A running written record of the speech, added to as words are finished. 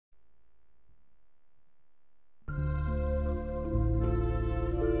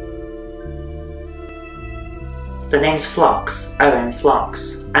The name's Phlox, Owen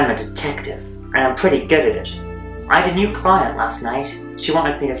Phlox. I'm a detective, and I'm pretty good at it. I had a new client last night. She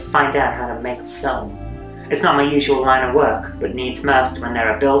wanted me to find out how to make a film. It's not my usual line of work, but needs must when there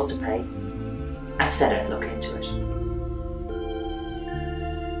are bills to pay. I said I'd look into it.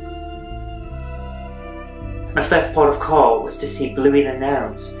 My first port of call was to see Bluey the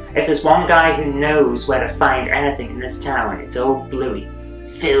Nose. If there's one guy who knows where to find anything in this town, it's old Bluey.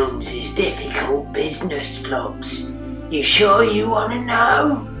 Films is difficult business, Phlox. You sure you want to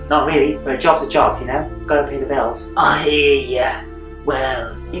know? Not really, but a job's a job, you know? Gotta pay the bills. I hear ya.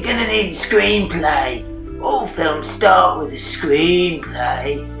 Well, you're gonna need a screenplay. All films start with a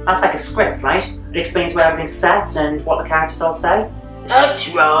screenplay. That's like a script, right? It explains where everything's set and what the characters all say. That's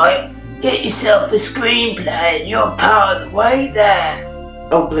right. Get yourself a screenplay and you're part of the way there.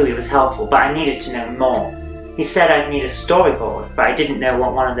 Old Bluey was helpful, but I needed to know more. He said I'd need a storyboard, but I didn't know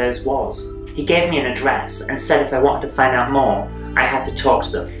what one of those was. He gave me an address and said if I wanted to find out more, I had to talk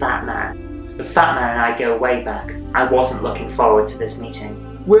to the Fat Man. The Fat Man and I go way back. I wasn't looking forward to this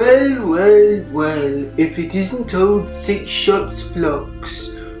meeting. Well, if it isn't old Six Shots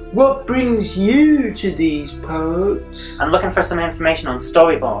Phlox, what brings you to these parts? I'm looking for some information on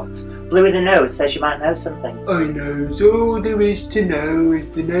storyboards. Bluey the Nose says you might know something. I knows all there is to know, as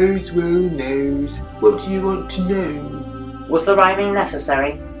the nose well knows. What do you want to know? Was the rhyming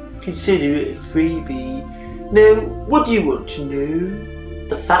necessary? Consider it a freebie. Now, what do you want to know?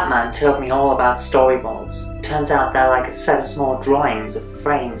 The Fat Man told me all about storyboards. Turns out they're like a set of small drawings of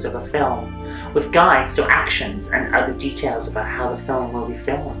frames of a film, with guides to actions and other details about how the film will be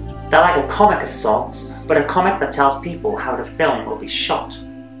filmed. They're like a comic of sorts, but a comic that tells people how the film will be shot.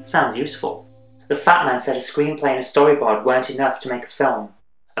 Sounds useful. The Fat Man said a screenplay and a storyboard weren't enough to make a film.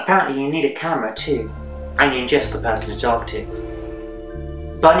 Apparently you need a camera too. I knew just the person to talk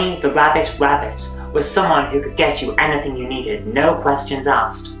to. Bunny the Rabbit was someone who could get you anything you needed, no questions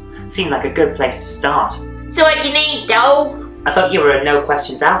asked. Seemed like a good place to start. So what do you need, doll? I thought you were a no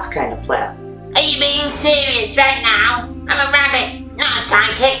questions asked kind of player. Are you being serious right now? I'm a rabbit, not a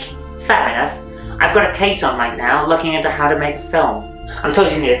sidekick. Fair enough. I've got a case on right now looking into how to make a film. I'm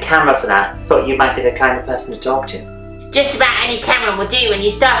told you need a camera for that. Thought you might be the kind of person to talk to. Just about any camera will do when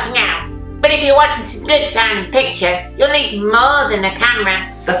you're starting out. But if you're watching some good sounding picture, you'll need more than a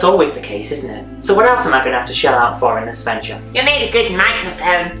camera. That's always the case, isn't it? So what else am I going to have to shell out for in this venture? You'll need a good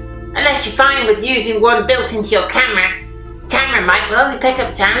microphone. Unless you're fine with using one built into your camera. Camera mic will only pick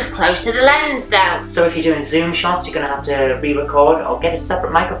up sounds close to the lens though. So if you're doing zoom shots, you're going to have to re-record or get a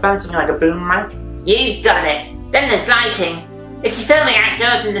separate microphone, something like a boom mic? You got it. Then there's lighting. If you're filming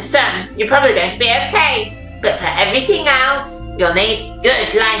outdoors in the sun, you're probably going to be okay. But for everything else, you'll need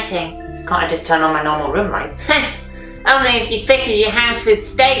good lighting. Can't I just turn on my normal room lights? Only if you fitted your house with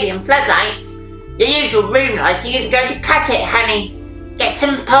stadium floodlights. Your usual room lighting isn't going to cut it, honey. Get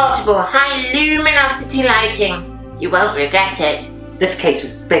some portable, high luminosity lighting. You won't regret it. This case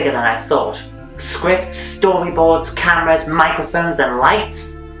was bigger than I thought. Scripts, storyboards, cameras, microphones and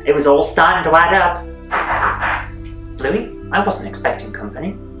lights. It was all starting to add up. Bluey, I wasn't expecting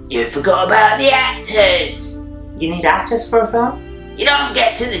company. You forgot about the actors. You need actors for a film? You don't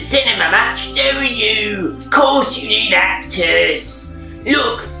get to the cinema much, do you? Of course you need actors.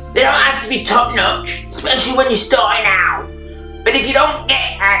 Look, they don't have to be top notch, especially when you're starting out. But if you don't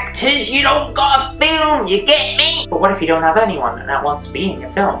get actors, you don't got a film, you get me? But what if you don't have anyone that wants to be in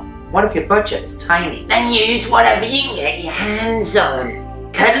your film? What if your budget is tiny? Then use whatever you can get your hands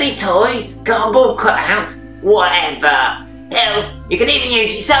on. Cuddly toys, cardboard cutouts, whatever. Hell, you can even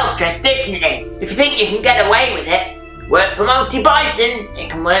use yourself dressed differently. If you think you can get away with it, work for Multi Bison, it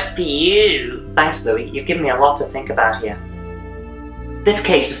can work for you. Thanks, Bluey. You've given me a lot to think about here. This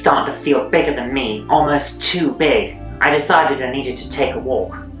case was starting to feel bigger than me, almost too big. I decided I needed to take a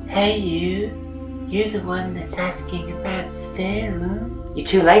walk. Hey you, you're the one that's asking about film. You're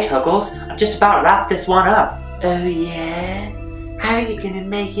too late, Huggles. I've just about wrapped this one up. Oh yeah? How are you gonna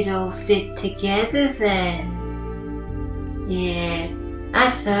make it all fit together then? Yeah,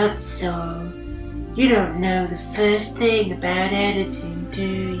 I thought so. You don't know the first thing about editing, do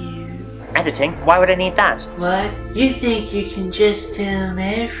you? Editing? Why would I need that? What? You think you can just film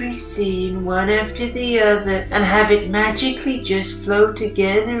every scene one after the other and have it magically just flow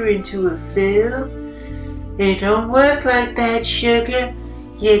together into a film? It don't work like that, sugar.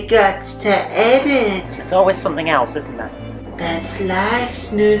 You got to edit. There's always something else, isn't there? That's life,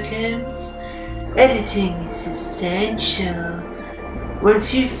 Snookums. Editing is essential.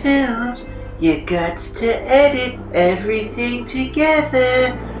 Once you've filmed, you got to edit everything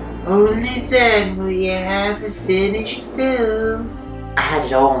together. Only then will you have a finished film. I had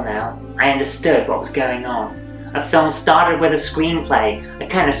it all now. I understood what was going on. A film started with a screenplay, a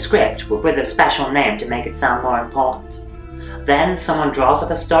kind of script with a special name to make it sound more important. Then someone draws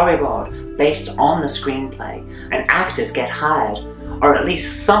up a storyboard based on the screenplay, and actors get hired, or at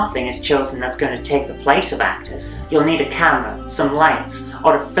least something is chosen that's going to take the place of actors. You'll need a camera, some lights,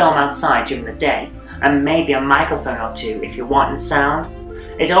 or to film outside during the day, and maybe a microphone or two if you're wanting sound.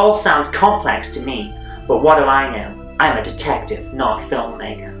 It all sounds complex to me, but what do I know? I'm a detective, not a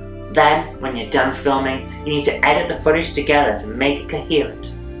filmmaker. Then, when you're done filming, you need to edit the footage together to make it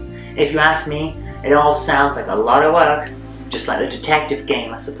coherent. If you ask me, it all sounds like a lot of work, just like the detective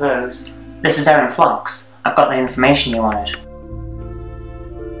game, I suppose. This is Aaron Flux. I've got the information you wanted.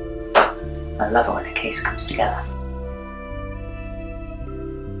 I love it when a case comes together.